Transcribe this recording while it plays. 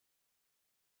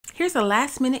Here's a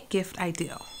last minute gift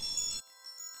idea.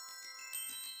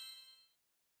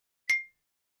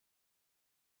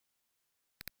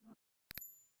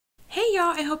 Hey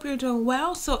y'all, I hope you're doing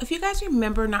well. So if you guys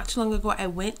remember, not too long ago I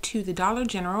went to the Dollar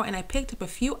General and I picked up a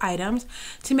few items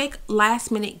to make last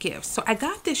minute gifts. So I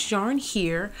got this yarn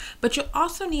here, but you'll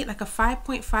also need like a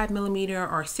 5.5 millimeter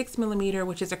or 6 millimeter,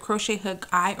 which is a crochet hook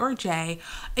I or J,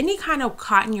 any kind of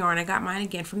cotton yarn. I got mine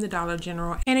again from the Dollar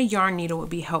General, and a yarn needle would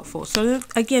be helpful. So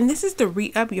again, this is the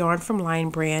Re-Up yarn from Line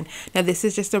Brand. Now this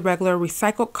is just a regular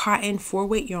recycled cotton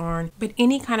 4-weight yarn, but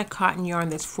any kind of cotton yarn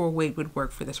that's 4-weight would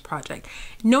work for this project.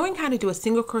 Knowing how to do a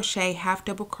single crochet, half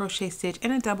double crochet stitch,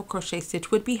 and a double crochet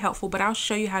stitch would be helpful, but I'll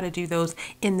show you how to do those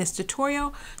in this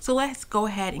tutorial. So let's go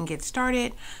ahead and get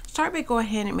started. Start by going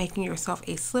ahead and making yourself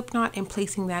a slip knot and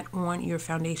placing that on your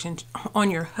foundation,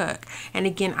 on your hook. And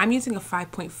again, I'm using a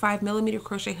 5.5 millimeter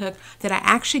crochet hook that I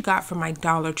actually got from my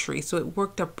Dollar Tree, so it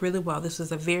worked up really well. This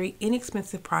was a very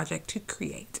inexpensive project to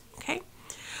create. Okay.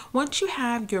 Once you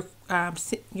have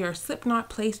your slip knot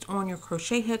placed on your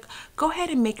crochet hook, go ahead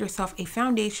and make yourself a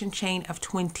foundation chain of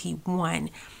 21.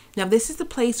 Now this is the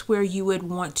place where you would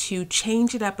want to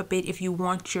change it up a bit if you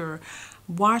want your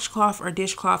washcloth or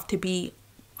dishcloth to be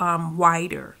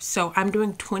wider. So I'm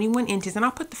doing 21 inches, and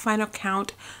I'll put the final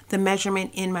count, the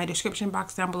measurement, in my description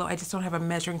box down below. I just don't have a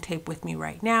measuring tape with me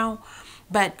right now,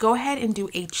 but go ahead and do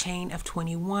a chain of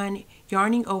 21,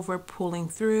 yarning over, pulling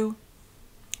through.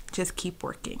 Just keep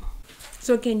working.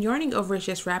 So again, yarning over is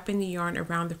just wrapping the yarn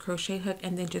around the crochet hook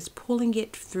and then just pulling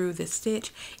it through the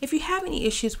stitch. If you have any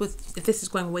issues with if this is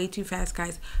going way too fast,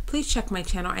 guys, please check my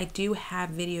channel. I do have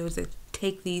videos that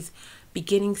take these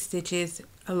beginning stitches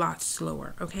a lot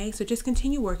slower. Okay, so just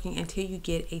continue working until you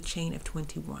get a chain of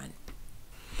 21.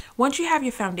 Once you have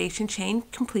your foundation chain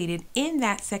completed in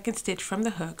that second stitch from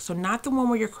the hook, so not the one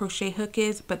where your crochet hook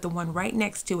is, but the one right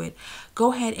next to it,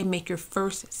 go ahead and make your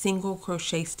first single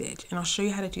crochet stitch. And I'll show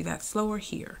you how to do that slower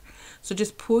here. So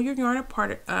just pull your yarn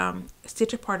apart,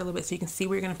 stitch apart a little bit so you can see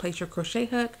where you're going to place your crochet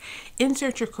hook.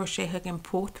 Insert your crochet hook and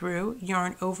pull through,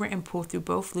 yarn over and pull through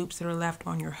both loops that are left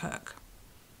on your hook.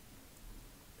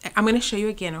 I'm going to show you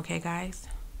again, okay guys?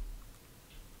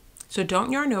 So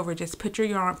don't yarn over, just put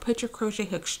your crochet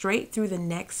hook straight through the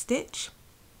next stitch.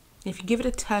 If you give it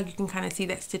a tug, you can kind of see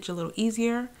that stitch a little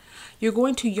easier. You're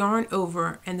going to yarn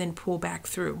over and then pull back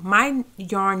through. My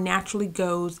yarn naturally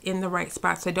goes in the right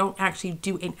spot, so I don't actually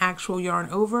do an actual yarn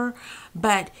over,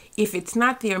 but if it's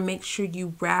not there, make sure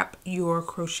you wrap your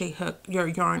crochet hook, your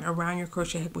yarn around your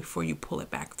crochet hook before you pull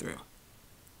it back through.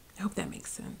 I hope that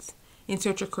makes sense.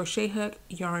 Insert your crochet hook,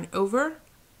 yarn over,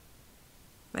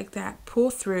 like that, pull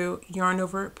through, yarn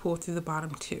over, pull through the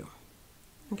bottom two.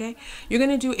 Okay, you're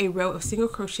going to do a row of single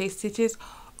crochet stitches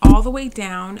all the way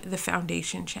down the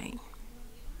foundation chain.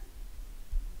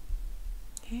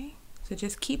 Okay, so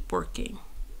just keep working.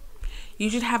 You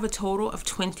should have a total of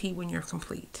 20 when you're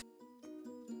complete.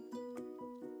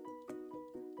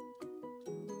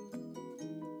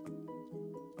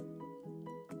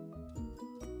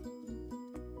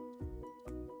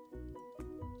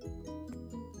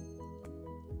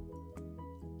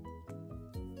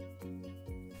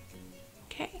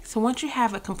 Okay, so once you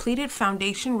have a completed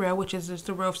foundation row, which is just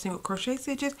a row of single crochet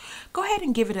stitches, go ahead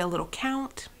and give it a little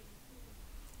count.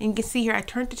 And you can see here I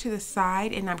turned it to the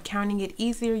side and I'm counting it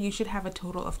easier. You should have a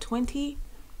total of 20.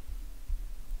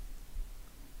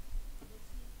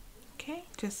 Okay,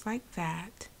 just like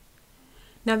that.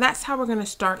 Now that's how we're going to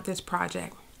start this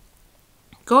project.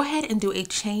 Go ahead and do a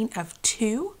chain of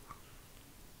 2.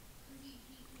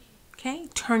 Okay,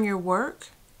 turn your work.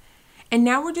 And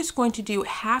now we're just going to do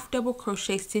half double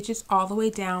crochet stitches all the way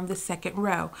down the second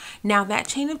row. Now that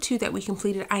chain of 2 that we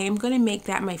completed, I am going to make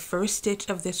that my first stitch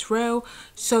of this row.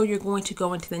 So you're going to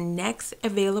go into the next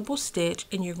available stitch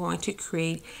and you're going to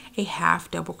create a half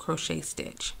double crochet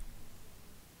stitch.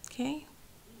 Okay.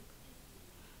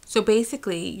 So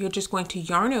basically you're just going to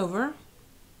yarn over,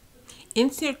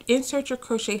 insert your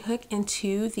crochet hook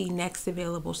into the next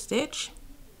available stitch,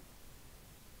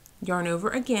 yarn over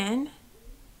again,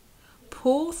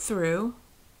 pull through,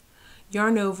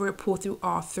 yarn over, pull through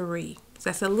all 3. So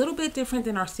that's a little bit different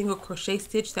than our single crochet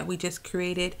stitch that we just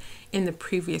created in the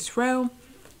previous row,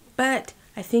 but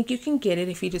I think you can get it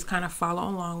if you just kind of follow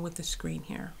along with the screen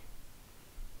here.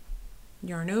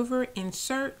 Yarn over,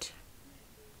 insert,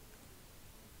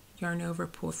 yarn over,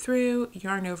 pull through,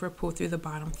 yarn over, pull through the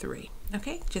bottom 3.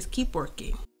 Okay, just keep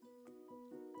working.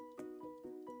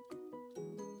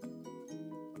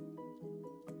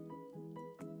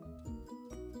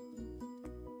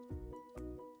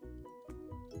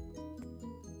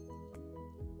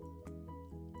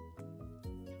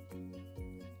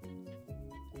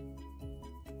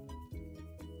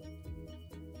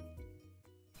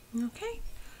 Okay.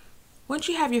 Once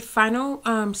you have your final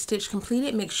stitch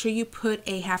completed, make sure you put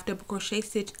a half double crochet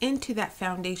stitch into that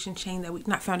foundation chain that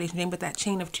not foundation chain, but that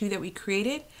chain of 2 that we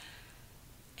created.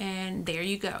 And there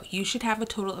you go. You should have a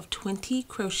total of 20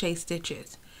 crochet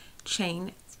stitches.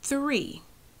 Chain 3.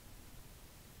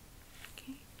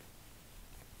 Okay.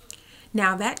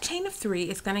 Now that chain of 3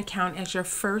 is going to count as your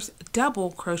first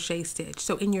double crochet stitch.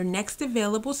 So in your next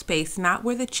available space, not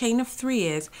where the chain of 3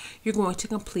 is, you're going to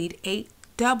complete a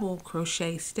double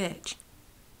crochet stitch.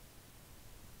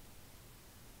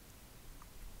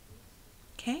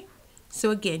 Okay, so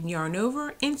again, yarn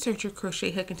over, insert your crochet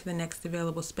hook into the next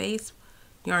available space,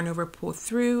 yarn over, pull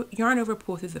through, yarn over,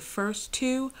 pull through the first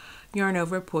 2, yarn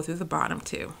over, pull through the bottom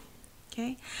 2.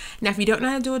 Okay, now if you don't know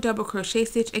how to do a double crochet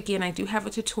stitch, again, I do have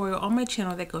a tutorial on my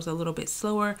channel that goes a little bit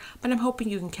slower, but I'm hoping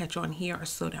you can catch on here or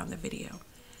slow down the video.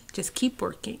 Just keep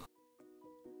working.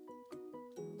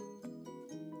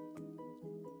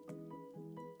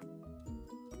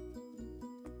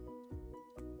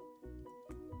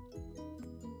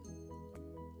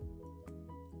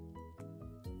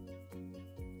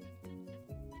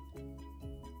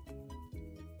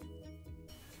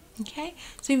 Okay,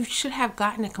 so you should have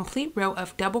gotten a complete row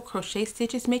of double crochet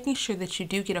stitches, making sure that you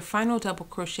do get a final double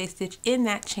crochet stitch in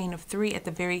that chain of 3 at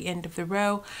the very end of the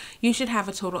row. You should have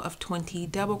a total of 20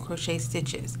 double crochet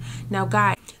stitches. Now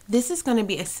guys, this is going to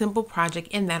be a simple project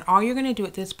in that all you're going to do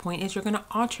at this point is you're going to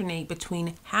alternate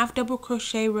between half double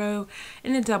crochet row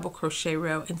and a double crochet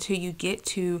row until you get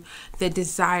to the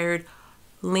desired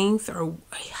length or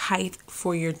height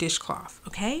for your dishcloth.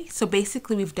 Okay, so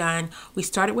basically we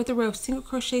started with a row of single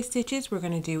crochet stitches. We're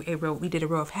going to do a row, we did a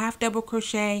row of half double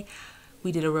crochet,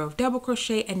 we did a row of double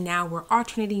crochet, and now we're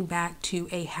alternating back to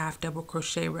a half double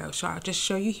crochet row. So I'll just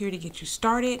show you here to get you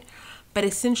started, but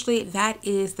essentially that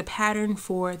is the pattern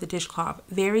for the dishcloth.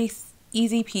 Very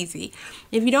easy peasy.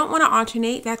 If you don't want to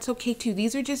alternate, that's okay too.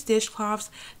 These are just dishcloths.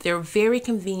 They're very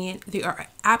convenient. They are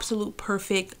absolute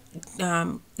perfect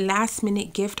last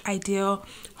minute gift ideal,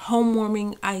 home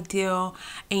warming ideal,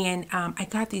 and I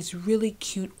got these really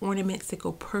cute ornaments that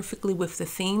go perfectly with the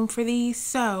theme for these.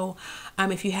 So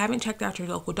if you haven't checked out your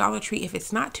local Dollar Tree, if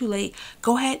it's not too late,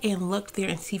 go ahead and look there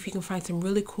and see if you can find some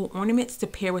really cool ornaments to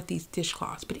pair with these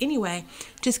dishcloths. But anyway,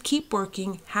 just keep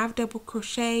working, half double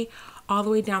crochet all the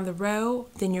way down the row,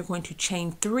 then you're going to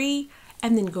chain 3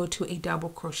 and then go to a double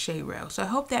crochet row. So I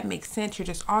hope that makes sense. You're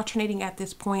just alternating at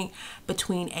this point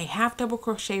between a half double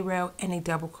crochet row and a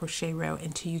double crochet row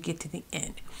until you get to the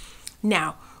end.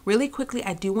 Now, really quickly,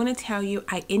 I do want to tell you,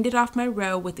 I ended off my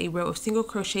row with a row of single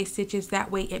crochet stitches.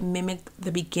 That way it mimicked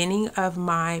the beginning of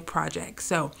my project.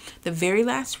 So the very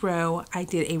last row, I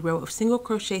did a row of single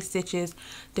crochet stitches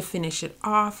to finish it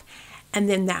off, and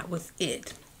then that was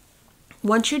it.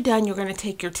 Once you're done, you're going to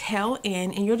take your tail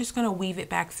in and you're just going to weave it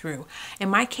back through. In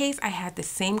my case, I had the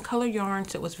same color yarn,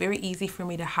 so it was very easy for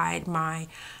me to hide my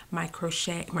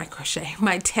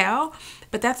tail.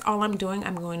 But that's all I'm doing.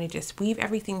 I'm going to just weave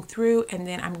everything through, and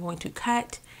then I'm going to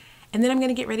cut, and then I'm going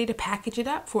to get ready to package it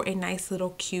up for a nice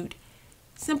little cute,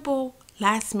 simple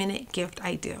last minute gift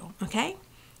ideal. Okay,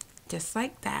 just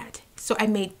like that. So I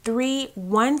made 3.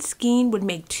 One skein would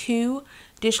make 2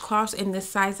 dishcloths in this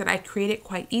size that I created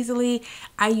quite easily.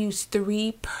 I used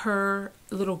 3 per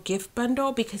little gift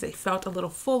bundle because it felt a little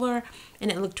fuller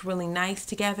and it looked really nice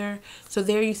together. So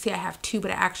there you see I have 2,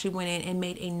 but I actually went in and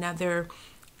made another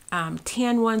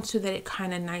tan one so that it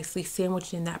kind of nicely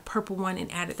sandwiched in that purple one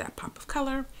and added that pop of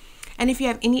color. And if you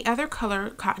have any other color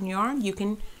cotton yarn, you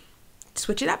can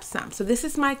switch it up some. So this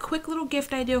is my quick little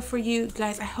gift idea for you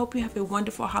guys. I hope you have a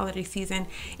wonderful holiday season.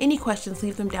 Any questions,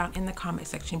 leave them down in the comment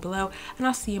section below, and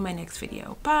I'll see you in my next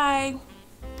video. Bye.